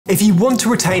If you want to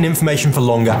retain information for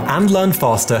longer and learn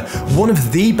faster, one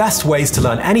of the best ways to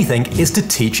learn anything is to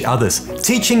teach others.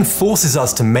 Teaching forces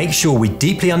us to make sure we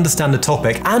deeply understand a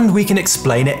topic and we can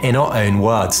explain it in our own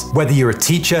words. Whether you're a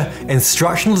teacher,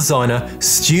 instructional designer,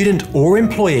 student, or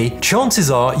employee, chances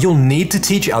are you'll need to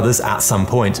teach others at some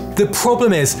point. The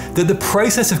problem is that the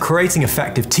process of creating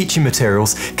effective teaching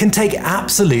materials can take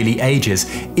absolutely ages,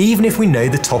 even if we know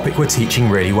the topic we're teaching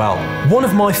really well. One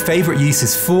of my favorite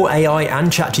uses for AI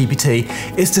and ChatGPT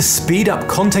is to speed up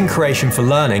content creation for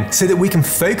learning so that we can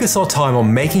focus our time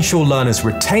on making sure learners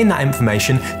retain that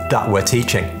information that we're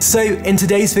teaching. So in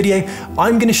today's video,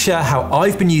 I'm going to share how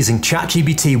I've been using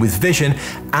ChatGPT with Vision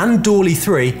and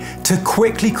DALLE-3 to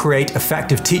quickly create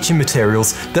effective teaching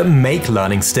materials that make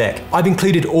learning stick. I've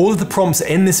included all of the prompts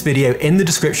in this video in the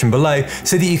description below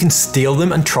so that you can steal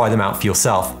them and try them out for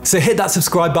yourself. So hit that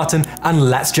subscribe button and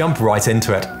let's jump right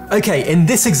into it. Okay, in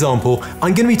this example,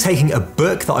 I'm going to be taking a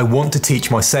book that I want to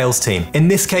teach my sales team. In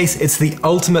this case, it's The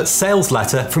Ultimate Sales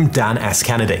Letter from Dan S.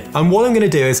 Kennedy. And what I'm going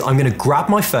to do is I'm going to grab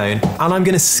my phone and I'm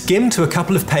going to skim to a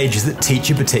couple of pages that teach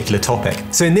a particular topic.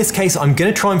 So in this case, I'm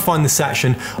going to try and find the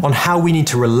section on how we need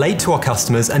to relate to our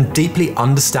customers and deeply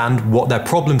understand what their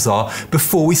problems are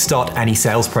before we start any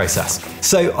sales process.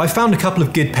 So I found a couple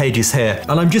of good pages here,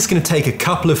 and I'm just going to take a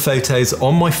couple of photos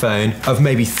on my phone of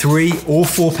maybe 3 or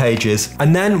 4 pages,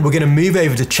 and then we're going to move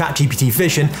over to ChatGPT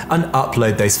Vision and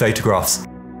upload those photographs.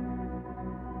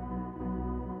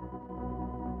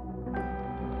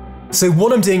 So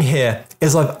what I'm doing here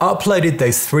is I've uploaded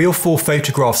those 3 or 4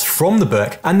 photographs from the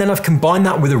book, and then I've combined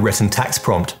that with a written text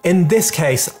prompt. In this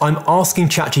case, I'm asking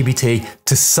ChatGPT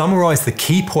to summarize the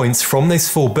key points from those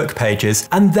 4 book pages,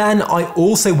 and then I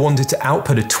also wanted to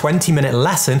output a 20-minute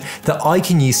lesson that I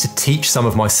can use to teach some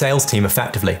of my sales team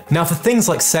effectively. Now, for things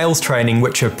like sales training,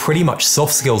 which are pretty much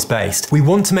soft skills based, we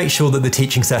want to make sure that the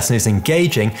teaching session is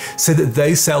engaging so that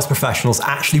those sales professionals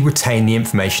actually retain the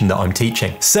information that I'm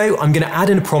teaching. So I'm going to add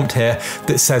in a prompt here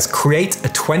that says create a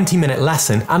 20-minute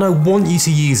lesson, and I want you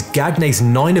to use Gagnet's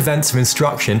 9 events of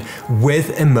instruction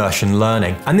with immersion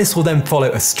learning. And this will then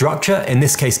follow a structure, in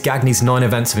this case Gagnet's 9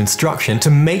 events of instruction, to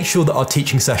make sure that our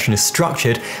teaching session is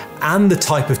structured and the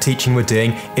type of teaching we're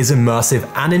doing is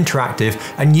immersive and interactive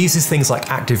and uses things like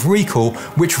active recall,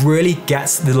 which really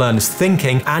gets the learners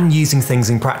thinking and using things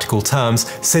in practical terms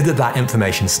so that that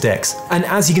information sticks. And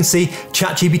as you can see,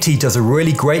 ChatGPT does a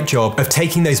really great job of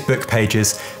taking those book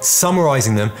pages,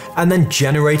 summarizing them, and then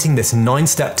generating this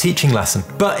 9-step teaching lesson.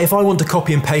 But if I want to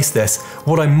copy and paste this,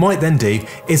 what I might then do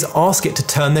is ask it to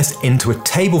turn this into a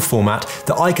table format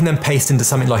that I can then paste into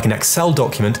something like an Excel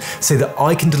document so that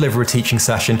I can deliver a teaching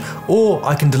session, or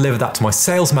I can deliver that to my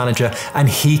sales manager and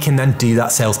he can then do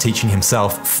that sales teaching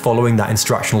himself following that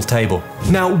instructional table.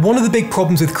 Now, one of the big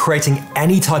problems with creating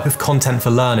any type of content for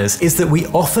learners is that we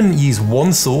often use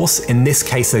one source, in this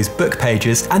case those book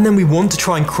pages, and then we want to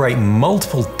try and create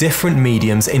multiple different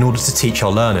mediums in order to teach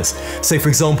our learners. So for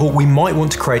example, we might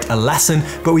want to create a lesson,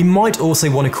 but we might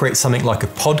also want to create something like a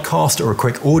podcast or a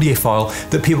quick audio file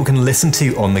that people can listen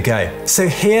to on the go. So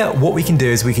here, what we can do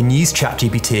is we can use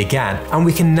ChatGPT again, and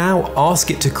we can now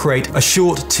ask it to create a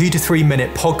short 2 to 3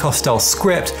 minute podcast style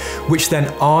script, which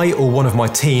then I or one of my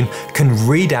team can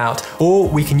read out, or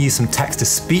we can use some text to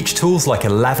speech tools like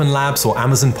 11 Labs or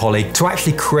Amazon Polly to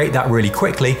actually create that really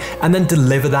quickly and then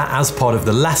deliver that as part of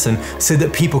the lesson so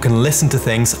that people can listen to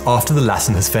things after the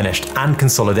lesson has finished and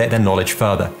consolidate their knowledge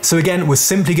further. So again, we're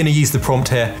simply going to use the prompt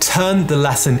here, turn the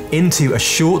lesson into a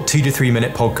short 2 to 3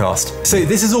 minute podcast. So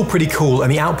this is all pretty cool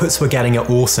and the outputs we're getting are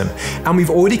awesome. And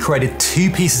we've already created 2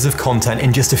 pieces of content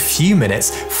in just a few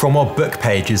minutes from our book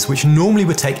pages, which normally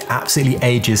would take absolutely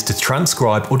ages to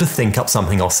transcribe or to think up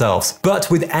something ourselves. But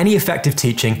with any effective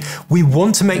teaching, we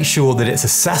want to make sure that it's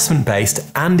assessment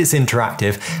based and it's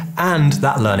interactive and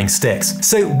that learning sticks.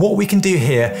 So what we can do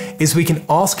here is we can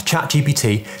ask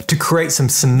ChatGPT to create some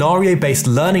scenario-based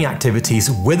learning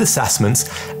activities with assessments,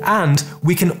 and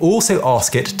we can also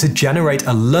ask it to generate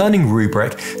a learning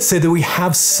rubric so that we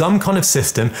have some kind of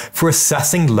system for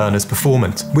assessing learners'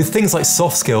 performance. With things like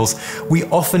soft skills, we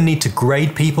often need to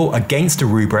grade people against a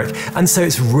rubric, and so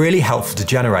it's really helpful to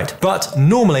generate. But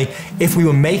normally, if we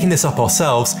were making this up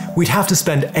ourselves, we'd have to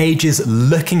spend ages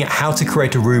looking at how to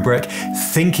create a rubric,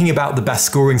 thinking about the best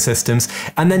scoring systems,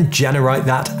 and then generate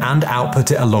that and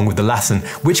output it along with the lesson,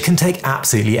 which can take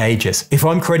absolutely ages. If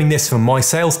I'm creating this for my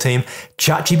sales team,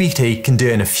 ChatGPT can do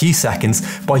it in a few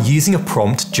seconds by using a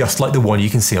prompt just like the one you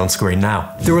can see on screen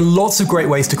now. There are lots of great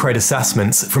ways to create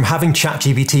assessments, from having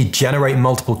ChatGPT generate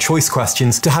multiple choice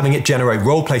questions to having it generate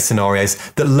role-play scenarios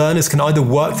that learners can either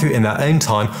work through in their own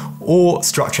time or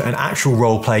structure an actual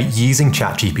role play using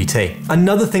ChatGPT.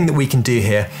 Another thing that we can do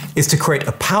here is to create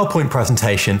a PowerPoint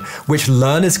presentation which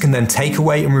learners can then take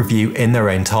away and review in their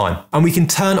own time. And we can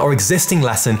turn our existing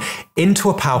lesson into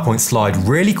a PowerPoint slide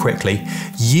really quickly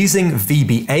using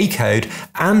VBA code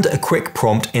and a quick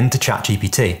prompt into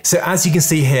ChatGPT. So as you can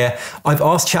see here, I've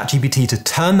asked ChatGPT to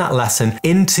turn that lesson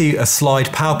into a slide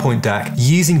PowerPoint deck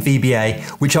using VBA,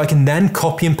 which I can then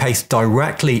copy and paste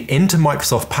directly into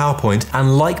Microsoft PowerPoint,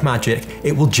 and like magic,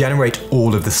 it will generate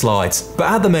all of the slides.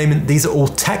 But at the moment, these are all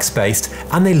text-based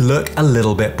and they look a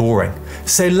little bit boring.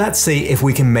 So let's see if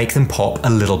we can make them pop a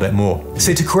little bit more.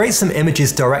 So to create some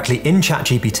images directly in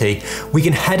ChatGPT, we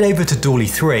can head over to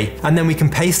DALL-3 and then we can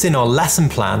paste in our lesson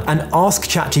plan and ask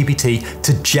ChatGPT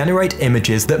to generate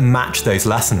images that match those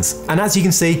lessons. And as you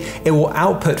can see, it will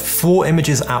output 4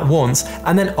 images at once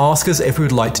and then ask us if we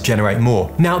would like to generate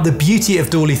more. Now, the beauty of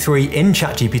DALL-3 in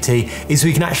ChatGPT is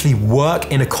we can actually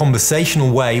work in a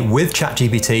conversational way with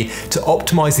ChatGPT to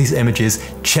optimize these images,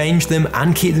 change them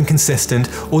and keep them consistent,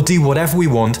 or do whatever we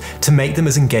want to make them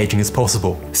as engaging as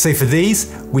possible. So for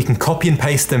these, we can copy and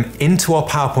paste them into our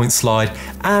PowerPoint slide,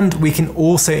 and we can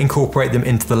also incorporate them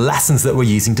into the lessons that we're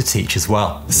using to teach as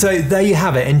well. So there you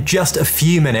have it. In just a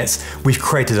few minutes, we've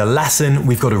created a lesson,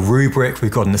 we've got a rubric,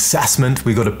 we've got an assessment,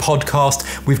 we've got a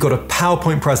podcast, we've got a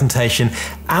PowerPoint presentation,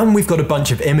 and we've got a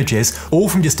bunch of images, all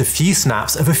from just a few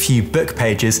snaps of a few book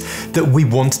pages that we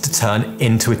wanted to turn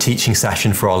into a teaching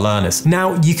session for our learners.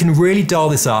 Now, you can really dial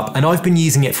this up, and I've been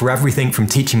using it for everything from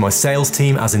teaching my sales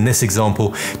team, as in this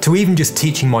example, to even just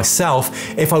teaching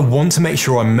myself if I want to make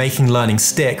sure I'm making learning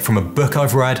stick from a book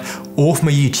I've read, or from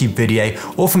a YouTube video,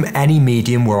 or from any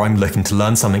medium where I'm looking to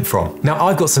learn something from. Now,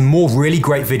 I've got some more really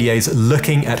great videos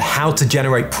looking at how to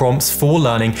generate prompts for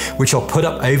learning, which I'll put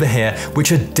up over here,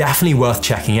 which are definitely worth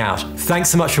checking out. Thanks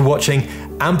so much for watching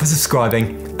and for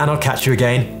subscribing, and I'll catch you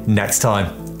again next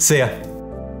time. See ya.